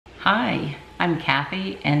Hi, I'm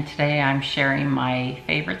Cathy, and today I'm sharing my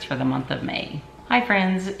favorites for the month of May. Hi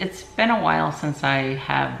friends, it's been a while since I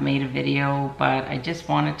have made a video, but I just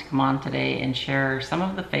wanted to come on today and share some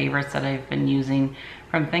of the favorites that I've been using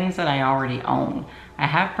from things that I already own. I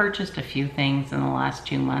have purchased a few things in the last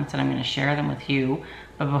 2 months and I'm going to share them with you.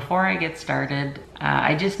 But before I get started,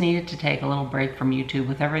 I just needed to take a little break from YouTube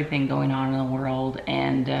with everything going on in the world,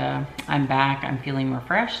 and I'm back, I'm feeling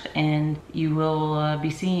refreshed, and you will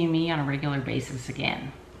be seeing me on a regular basis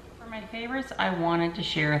again. For my favorites, I wanted to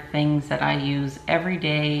share things that I use every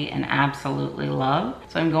day and absolutely love.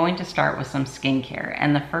 So I'm going to start with some skincare,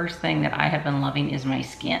 and the first thing that I have been loving is my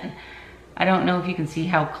skin. I don't know if you can see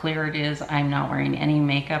how clear it is. I'm not wearing any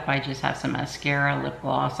makeup. I just have some mascara, lip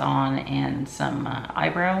gloss on, and some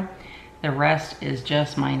eyebrow. The rest is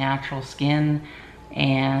just my natural skin,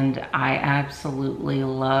 and I absolutely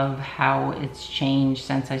love how it's changed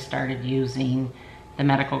since I started using the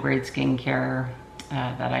medical grade skincare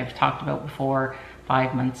that I've talked about before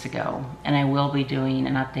 5 months ago. And I will be doing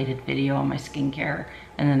an updated video on my skincare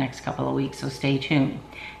in the next couple of weeks, so stay tuned.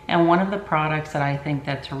 And one of the products that I think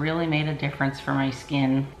that's really made a difference for my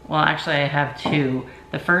skin, well, actually I have two.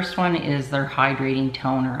 The first one is their hydrating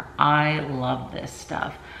toner. I love this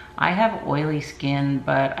stuff. I have oily skin,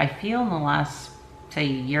 but I feel in the last, say,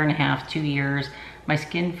 year and a half, 2 years, my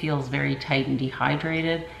skin feels very tight and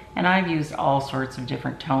dehydrated. And I've used all sorts of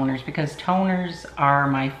different toners because toners are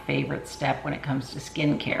my favorite step when it comes to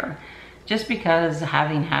skincare. Just because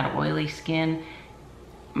having had oily skin,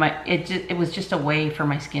 it was just a way for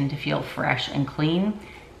my skin to feel fresh and clean.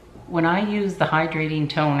 When I use the hydrating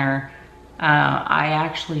toner, I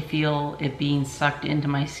actually feel it being sucked into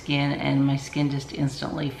my skin, and my skin just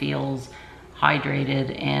instantly feels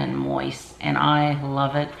hydrated and moist, and I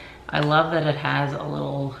love it. I love that it has a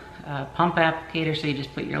little pump applicator, so you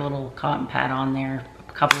just put your little cotton pad on there,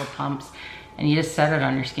 a couple of pumps, and you just set it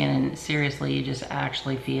on your skin, and seriously, you just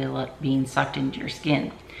actually feel it being sucked into your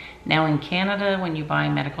skin. Now in Canada, when you buy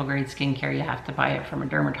medical grade skincare, you have to buy it from a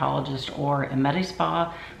dermatologist or a med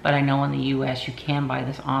spa, but I know in the US you can buy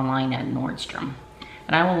this online at Nordstrom.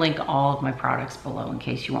 And I will link all of my products below in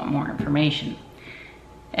case you want more information.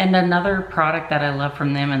 And another product that I love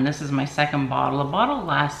from them, and this is my second bottle. The bottle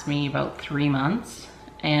lasts me about 3 months,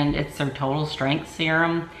 and it's their Total Strength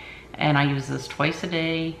Serum. And I use this twice a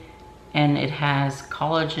day, and it has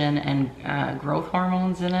collagen and growth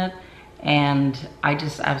hormones in it. And I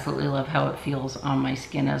just absolutely love how it feels on my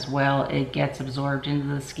skin as well. It gets absorbed into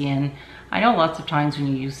the skin. I know lots of times when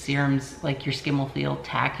you use serums, like your skin will feel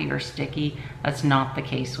tacky or sticky. That's not the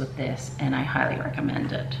case with this, and I highly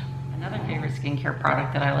recommend it. Another favorite skincare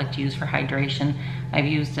product that I like to use for hydration, I've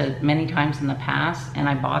used it many times in the past, and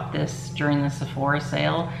I bought this during the Sephora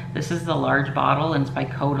sale. This is the large bottle, and it's by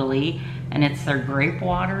Caudalie, and it's their grape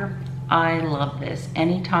water. I love this.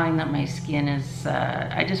 Anytime that my skin is,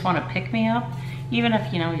 I just want to pick me up, even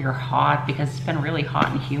if, you know, you're hot, because it's been really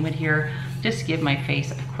hot and humid here, just give my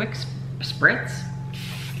face a quick spritz,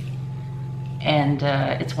 and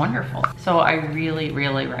it's wonderful. So I really,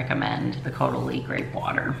 really recommend the Caudalie grape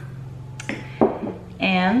water.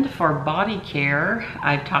 And for body care,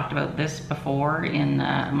 I've talked about this before in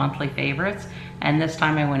monthly favorites, and this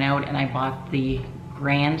time I went out and I bought the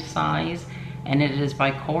grand size, and it is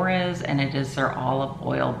by Korres, and it is their olive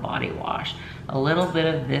oil body wash. A little bit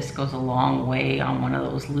of this goes a long way on one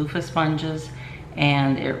of those loofah sponges,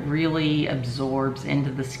 and it really absorbs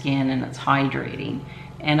into the skin, and it's hydrating.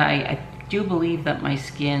 And I do believe that my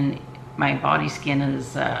skin, my body skin,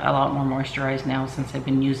 is a lot more moisturized now since I've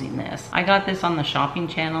been using this. I got this on the shopping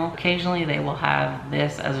channel. Occasionally they will have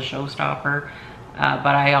this as a showstopper,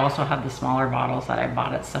 but I also have the smaller bottles that I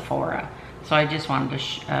bought at Sephora. So I just wanted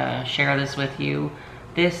to share this with you.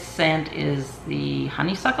 This scent is the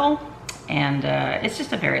honeysuckle, and it's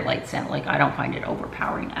just a very light scent. Like, I don't find it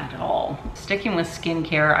overpowering at all. Sticking with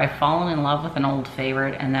skincare, I've fallen in love with an old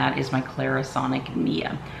favorite, and that is my Clarisonic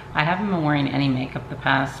Mia. I haven't been wearing any makeup the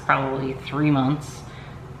past probably 3 months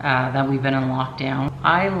that we've been in lockdown.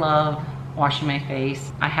 I love washing my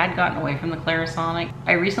face. I had gotten away from the Clarisonic.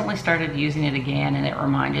 I recently started using it again, and it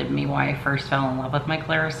reminded me why I first fell in love with my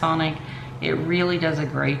Clarisonic. It really does a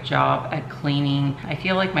great job at cleaning. I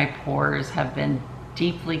feel like my pores have been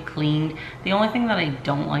deeply cleaned. The only thing that I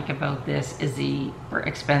don't like about this is the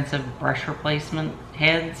expensive brush replacement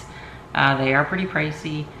heads. They are pretty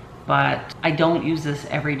pricey, but I don't use this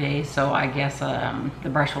every day, so I guess the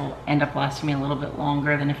brush will end up lasting me a little bit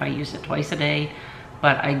longer than if I use it twice a day.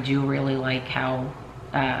 But I do really like how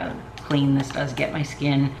clean this does get my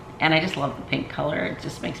skin, and I just love the pink color. It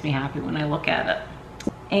just makes me happy when I look at it.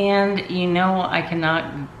 And you know, I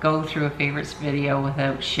cannot go through a favorites video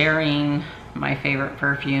without sharing my favorite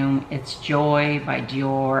perfume. It's Joy by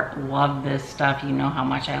Dior. Love this stuff. You know how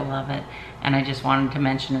much I love it. And I just wanted to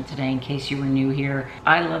mention it today in case you were new here.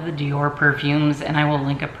 I love the Dior perfumes, and I will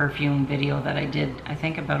link a perfume video that I did, I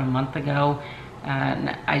think about a month ago.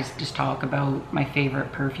 And I just talk about my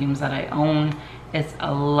favorite perfumes that I own. It's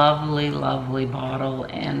a lovely, lovely bottle,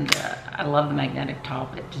 and I love the magnetic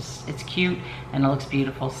top. It's cute and it looks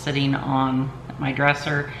beautiful sitting on my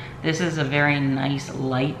dresser. This is a very nice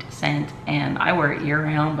light scent, and I wear it year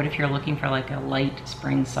round, but if you're looking for like a light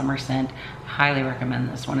spring summer scent, highly recommend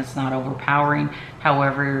this one. It's not overpowering.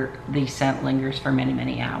 However, the scent lingers for many,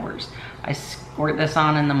 many hours. I squirt this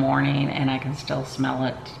on in the morning and I can still smell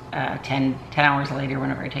it 10 hours later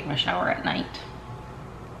whenever I take my shower at night.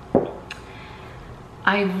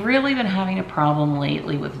 I've really been having a problem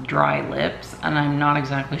lately with dry lips, and I'm not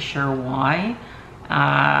exactly sure why.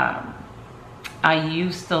 I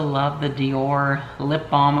used to love the Dior lip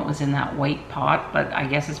balm. It was in that white pot, but I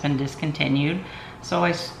guess it's been discontinued. So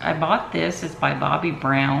I bought this. It's by Bobbi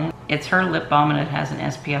Brown. It's her lip balm and it has an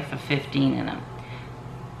SPF of 15 in it.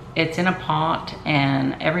 It's in a pot,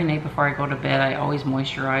 and every night before I go to bed, I always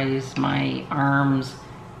moisturize my arms,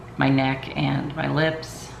 my neck, and my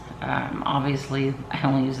lips. Obviously, I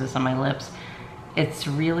only use this on my lips. It's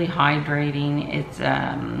really hydrating.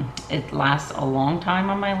 It lasts a long time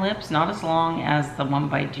on my lips, not as long as the one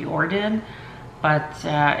by Dior did, but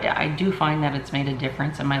I do find that it's made a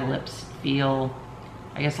difference, and my lips feel,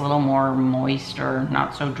 I guess, a little more moist or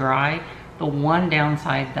not so dry. The one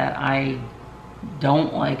downside that I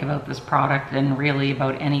don't like about this product, and really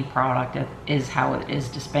about any product, is how it is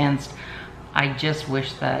dispensed. I just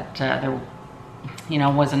wish that there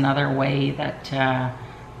was another way that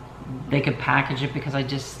they could package it, because I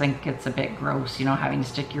just think it's a bit gross, having to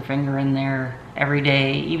stick your finger in there every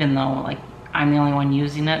day, even though like I'm the only one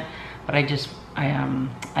using it. But I guess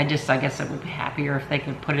it would be happier if they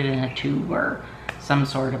could put it in a tube or some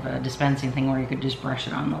sort of a dispensing thing where you could just brush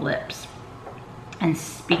it on the lips. And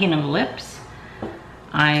speaking of lips,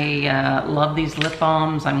 I love these lip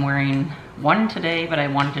balms. I'm wearing one today, but I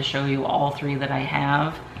wanted to show you all three that I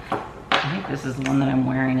have. I think this is the one that I'm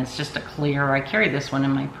wearing. It's just a clear. I carry this one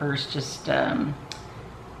in my purse just so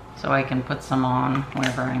I can put some on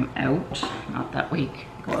whenever I'm out. Not that we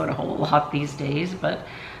go out a whole lot these days, but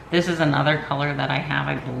this is another color that I have.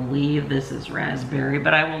 I believe this is raspberry,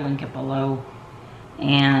 but I will link it below.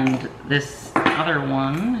 And this other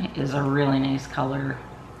one is a really nice color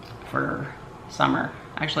for summer.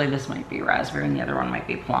 Actually, this might be raspberry and the other one might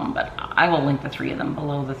be plum, but I will link the three of them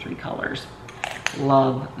below, the three colors.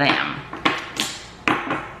 Love them.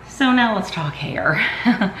 So now let's talk hair.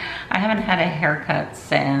 I haven't had a haircut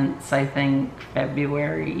since, I think,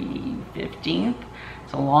 February 15th.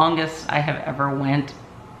 It's the longest I have ever went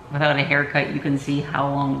without a haircut. You can see how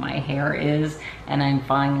long my hair is, and I'm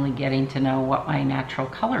finally getting to know what my natural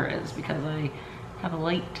color is, because I have a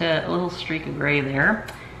little streak of gray there.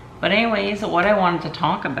 But anyways, what I wanted to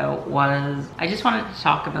talk about was, I just wanted to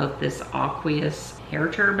talk about this Aquis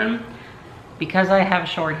hair turban. Because I have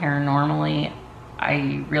short hair normally,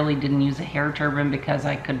 I really didn't use a hair turban because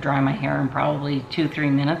I could dry my hair in probably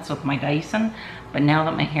 2-3 minutes with my Dyson. But now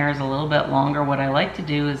that my hair is a little bit longer, what I like to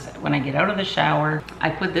do is when I get out of the shower,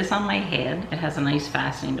 I put this on my head. It has a nice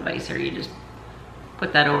fastening device here. You just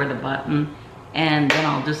put that over the button, and then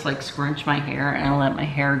I'll just like scrunch my hair and I'll let my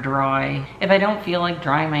hair dry. If I don't feel like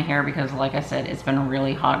drying my hair, because like I said, it's been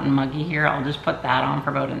really hot and muggy here, I'll just put that on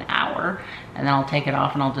for about an hour, and then I'll take it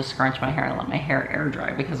off and I'll just scrunch my hair and let my hair air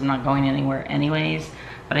dry, because I'm not going anywhere anyways.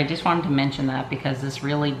 But I just wanted to mention that because this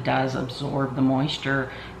really does absorb the moisture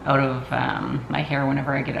out of my hair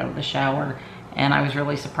whenever I get out of the shower. And I was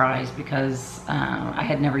really surprised because I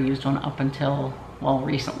had never used one up until, well,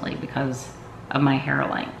 recently, because of my hair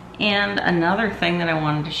length. And another thing that I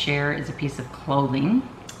wanted to share is a piece of clothing.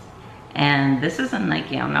 And this is a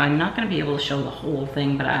nightgown. Now, I'm not going to be able to show the whole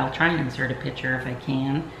thing, but I'll try and insert a picture if I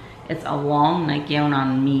can. It's a long nightgown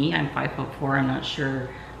on me. I'm 5'4".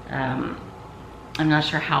 I'm not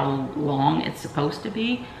sure how long it's supposed to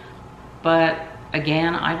be. But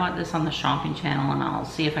again, I bought this on the shopping channel, and I'll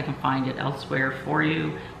see if I can find it elsewhere for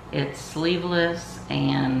you. It's sleeveless,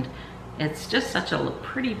 and it's just such a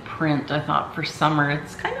pretty print, I thought, for summer.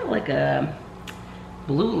 It's kind of like a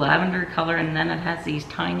blue lavender color, and then it has these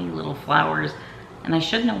tiny little flowers, and I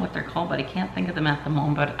should know what they're called, but I can't think of them at the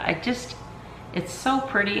moment. But it's so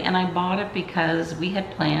pretty, and I bought it because we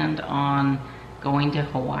had planned on going to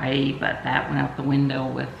Hawaii, but that went out the window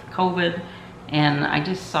with COVID, And I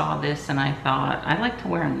just saw this and I thought, I like to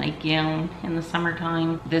wear a nightgown in the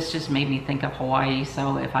summertime. This just made me think of Hawaii.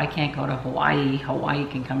 So if I can't go to Hawaii, Hawaii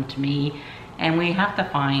can come to me. And we have to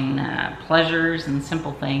find pleasures and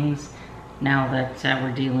simple things now that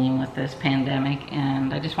we're dealing with this pandemic.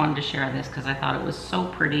 And I just wanted to share this because I thought it was so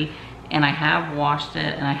pretty. And I have washed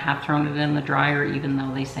it and I have thrown it in the dryer, even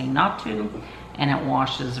though they say not to. And it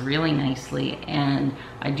washes really nicely. And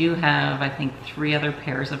I do have, I think, 3 other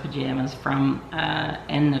pairs of pajamas from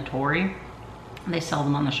Natori. They sell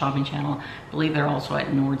them on the shopping channel. I believe they're also at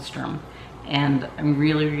Nordstrom. And I'm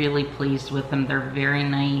really, really pleased with them. They're very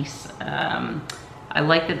nice. I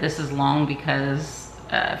like that this is long because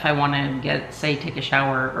if I want to take a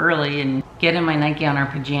shower early and get in my nightgown or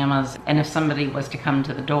pajamas, and if somebody was to come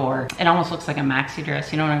to the door, it almost looks like a maxi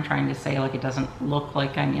dress. You know what I'm trying to say? Like, it doesn't look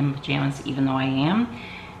like I'm in pajamas, even though I am.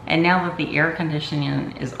 And now that the air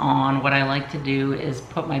conditioning is on, what I like to do is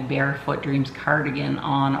put my Barefoot Dreams cardigan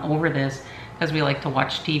on over this, because we like to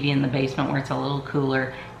watch TV in the basement where it's a little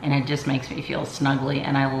cooler, and it just makes me feel snuggly.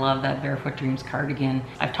 And I love that Barefoot Dreams cardigan.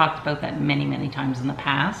 I've talked about that many, many times in the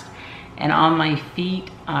past. And on my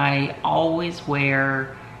feet, I always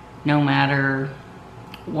wear, no matter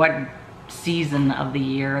what season of the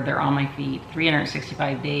year, they're on my feet,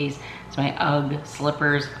 365 days. It's my Ugg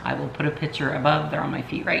Slippers. I will put a picture above. They're on my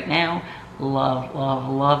feet right now. Love, love,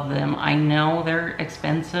 love them. I know they're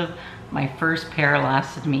expensive. My first pair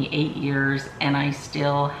lasted me 8 years and I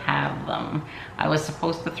still have them. I was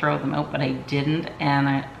supposed to throw them out, but I didn't.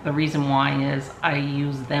 And the reason why is I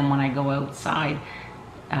use them when I go outside.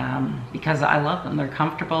 Because I love them. They're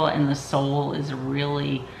comfortable and the sole is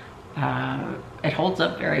really, it holds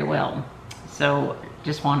up very well. So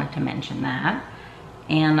just wanted to mention that.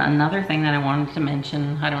 And another thing that I wanted to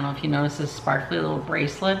mention, I don't know if you noticed this sparkly little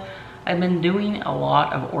bracelet. I've been doing a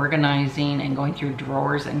lot of organizing and going through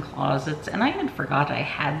drawers and closets, and I had forgot I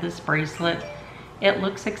had this bracelet. It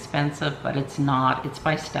looks expensive, but it's not. It's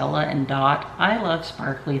by Stella and Dot. I love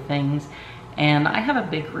sparkly things, and I have a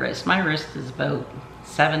big wrist. My wrist is about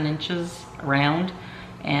 7 inches around,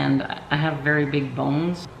 and I have very big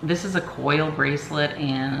bones. This is a Coil bracelet,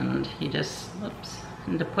 and you just, oops,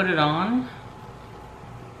 and to put it on,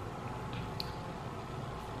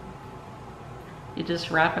 you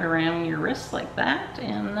just wrap it around your wrist like that,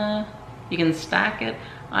 and you can stack it.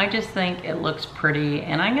 I just think it looks pretty,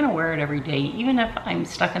 and I'm gonna wear it every day, even if I'm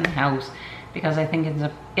stuck in the house, because I think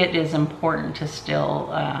it is important to still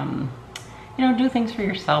you know, do things for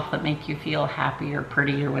yourself that make you feel happy or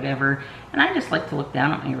pretty or whatever. And I just like to look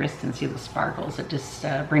down at my wrist and see the sparkles. It just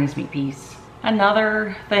brings me peace.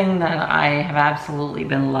 Another thing that I have absolutely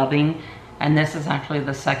been loving, and this is actually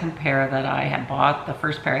the second pair that I had bought. The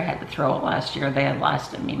first pair I had to throw out last year. They had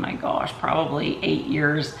lasted me, my gosh, probably 8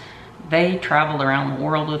 years. They traveled around the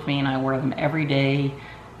world with me and I wear them every day.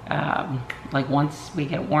 Like once we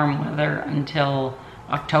get warm weather until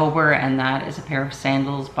October, and that is a pair of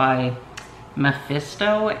sandals by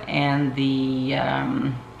Mephisto, and the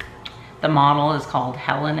model is called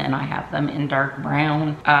Helen, and I have them in dark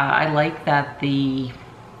brown. I like that the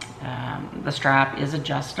strap is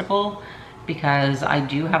adjustable, because I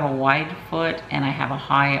do have a wide foot and I have a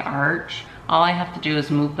high arch. All I have to do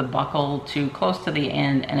is move the buckle to close to the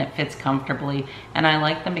end and it fits comfortably. And I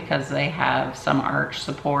like them because they have some arch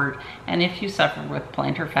support. And if you suffer with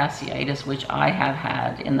plantar fasciitis, which I have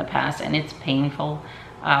had in the past, and it's painful,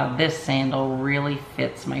 this sandal really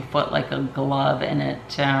fits my foot like a glove, and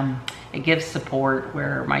it gives support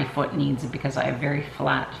where my foot needs it, because I have very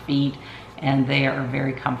flat feet and they are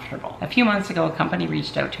very comfortable. A few months ago, a company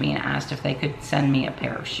reached out to me and asked if they could send me a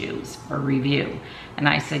pair of shoes for review. And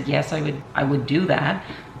I said, yes, I would do that,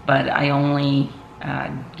 but I only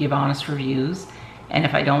give honest reviews. And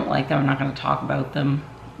if I don't like them, I'm not gonna talk about them,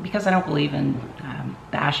 because I don't believe in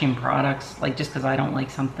bashing products. Like, just because I don't like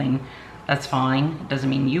something, that's fine. It doesn't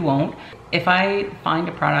mean you won't. If I find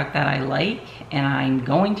a product that I like and I'm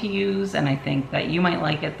going to use and I think that you might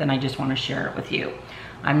like it, then I just wanna share it with you.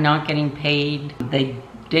 I'm not getting paid. They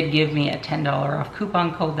did give me a $10 off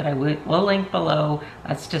coupon code that I will link below.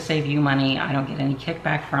 That's to save you money. I don't get any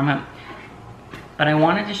kickback from it. But I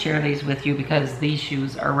wanted to share these with you because these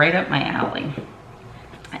shoes are right up my alley.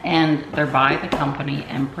 And they're by the company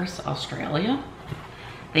Empress Australia.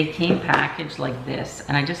 They came packaged like this,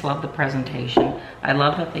 and I just love the presentation. I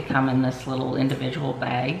love that they come in this little individual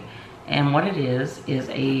bag. And what it is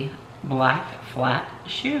a black flat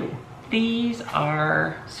shoe. These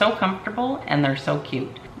are so comfortable and they're so cute.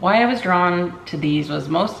 Why I was drawn to these was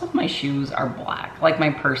most of my shoes are black, like my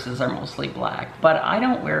purses are mostly black, but I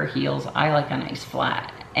don't wear heels. I like a nice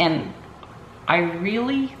flat. And I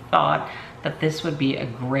really thought that this would be a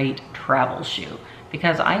great travel shoe,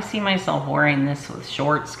 because I see myself wearing this with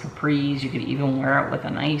shorts, capris. You could even wear it with a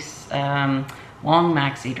nice long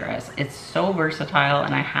maxi dress. It's so versatile,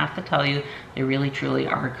 and I have to tell you, they really truly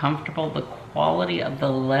are comfortable. The quality of the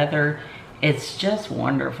leather, it's just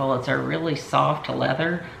wonderful. It's a really soft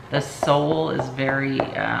leather. The sole is very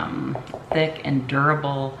thick and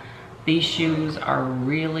durable. These shoes are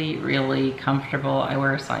really, really comfortable. I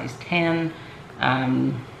wear a size 10.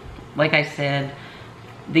 Like I said,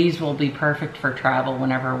 these will be perfect for travel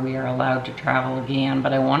whenever we are allowed to travel again,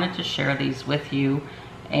 but I wanted to share these with you,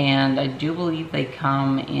 and I do believe they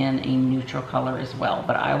come in a neutral color as well,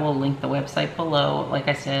 but I will link the website below. Like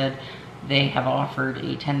I said, they have offered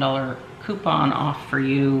a $10 coupon off for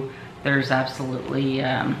you. There's absolutely,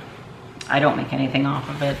 I don't make anything off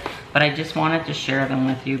of it, but I just wanted to share them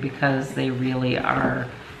with you because they really are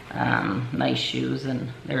nice shoes. And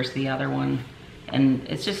there's the other one. And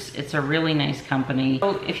it's a really nice company.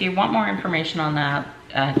 So if you want more information on that,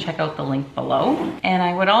 check out the link below. And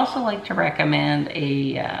I would also like to recommend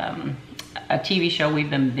a TV show we've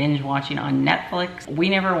been binge watching on Netflix. We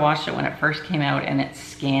never watched it when it first came out, and it's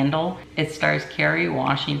Scandal. It stars Kerry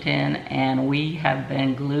Washington, and we have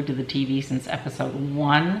been glued to the TV since episode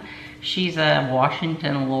 1. She's a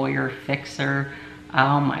Washington lawyer fixer.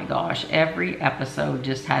 Oh my gosh, every episode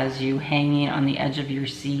just has you hanging on the edge of your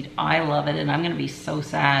seat. I love it, and I'm gonna be so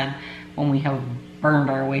sad when we have burned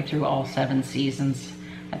our way through all 7 seasons.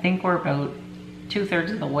 I think we're about 2/3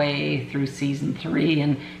 of the way through season 3,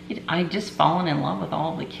 and I just fallen in love with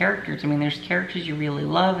all the characters. I mean, there's characters you really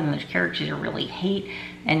love, and there's characters you really hate,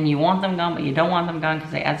 and you want them gone, but you don't want them gone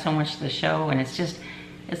because they add so much to the show. And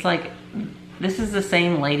it's like, this is the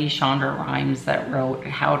same lady, Shonda Rhimes, that wrote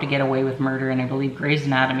How to Get Away with Murder, and I believe Grey's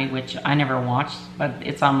Anatomy, which I never watched, but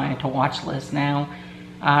it's on my to-watch list now.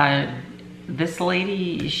 This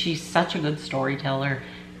lady, she's such a good storyteller,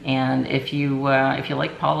 and if you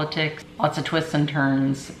like politics, lots of twists and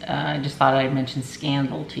turns, I just thought I'd mention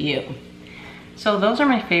Scandal to you. So those are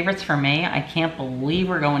my favorites for May. I can't believe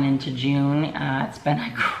we're going into June. It's been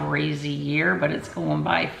a crazy year, but it's going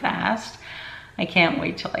by fast. I can't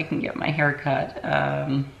wait till I can get my hair cut.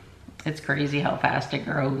 It's crazy how fast it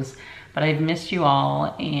grows. But I've missed you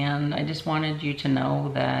all, and I just wanted you to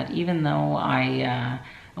know that even though I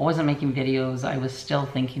wasn't making videos, I was still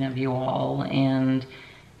thinking of you all. And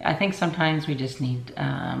I think sometimes we just need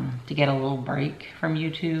to get a little break from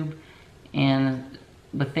YouTube. And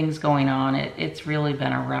with things going on, it's really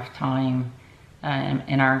been a rough time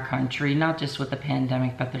in our country, not just with the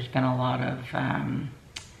pandemic, but there's been a lot of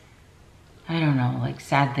I don't know, like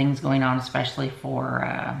sad things going on, especially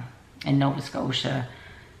for in Nova Scotia.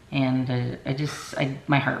 And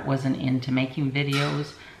my heart wasn't into making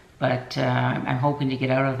videos, but I'm hoping to get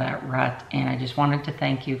out of that rut. And I just wanted to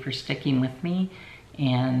thank you for sticking with me,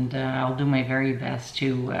 and I'll do my very best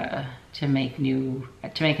to make a new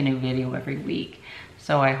video every week.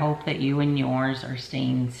 So I hope that you and yours are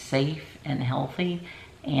staying safe and healthy,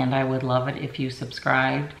 and I would love it if you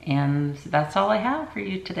subscribed. And that's all I have for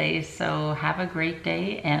you today. So have a great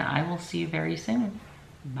day, and I will see you very soon.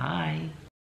 Bye.